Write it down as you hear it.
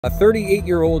A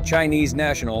 38-year-old Chinese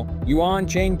national, Yuan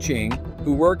Changqing,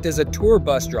 who worked as a tour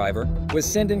bus driver, was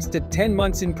sentenced to 10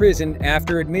 months in prison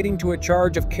after admitting to a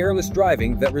charge of careless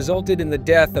driving that resulted in the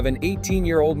death of an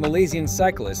 18-year-old Malaysian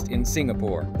cyclist in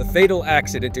Singapore. The fatal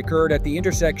accident occurred at the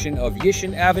intersection of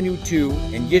Yishun Avenue 2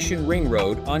 and Yishun Ring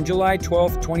Road on July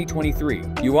 12, 2023.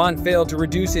 Yuan failed to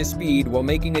reduce his speed while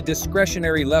making a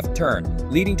discretionary left turn,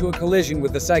 leading to a collision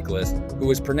with the cyclist, who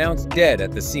was pronounced dead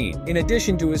at the scene. In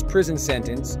addition to his prison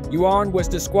sentence, Yuan was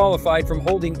disqualified from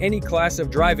holding any class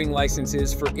of driving licenses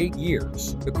for 8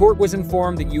 years. The court was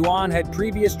informed that Yuan had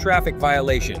previous traffic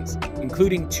violations,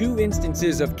 including 2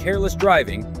 instances of careless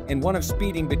driving and one of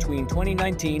speeding between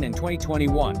 2019 and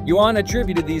 2021. Yuan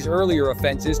attributed these earlier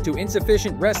offenses to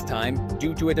insufficient rest time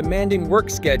due to a demanding work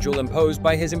schedule imposed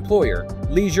by his employer,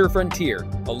 Leisure Frontier,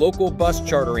 a local bus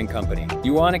chartering company.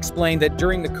 Yuan explained that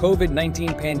during the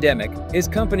COVID-19 pandemic, his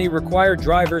company required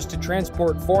drivers to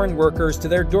transport foreign workers to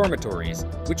their dormitories,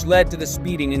 which led to the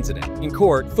speeding incident. In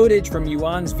court, footage from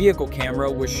Yuan's vehicle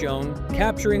camera was shown,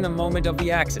 capturing the moment of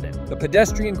the accident. The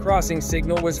pedestrian crossing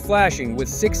signal was flashing with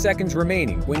 6 seconds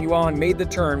remaining when Yuan made the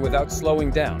turn without slowing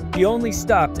down. He only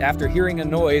stopped after hearing a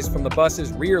noise from the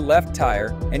bus's rear left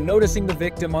tire and noticing the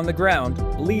victim on the ground,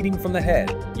 bleeding from the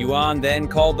head. Yuan then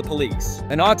called the police.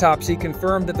 An autopsy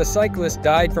confirmed that the cyclist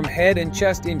died from head and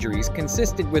chest injuries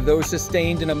consistent with those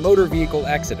sustained in a motor vehicle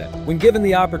accident. When given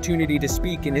the opportunity to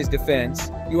speak in his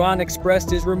defense, Yuan expressed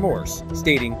his remorse,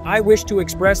 stating, "I wish to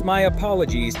express my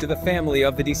apologies to the family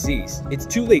of the deceased. It's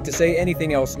too late to say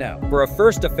anything else now." For a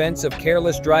first offense of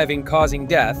careless driving causing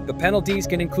death, the penalties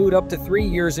can include up to 3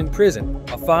 years in prison,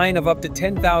 a fine of up to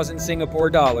 10,000 Singapore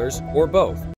dollars, or both.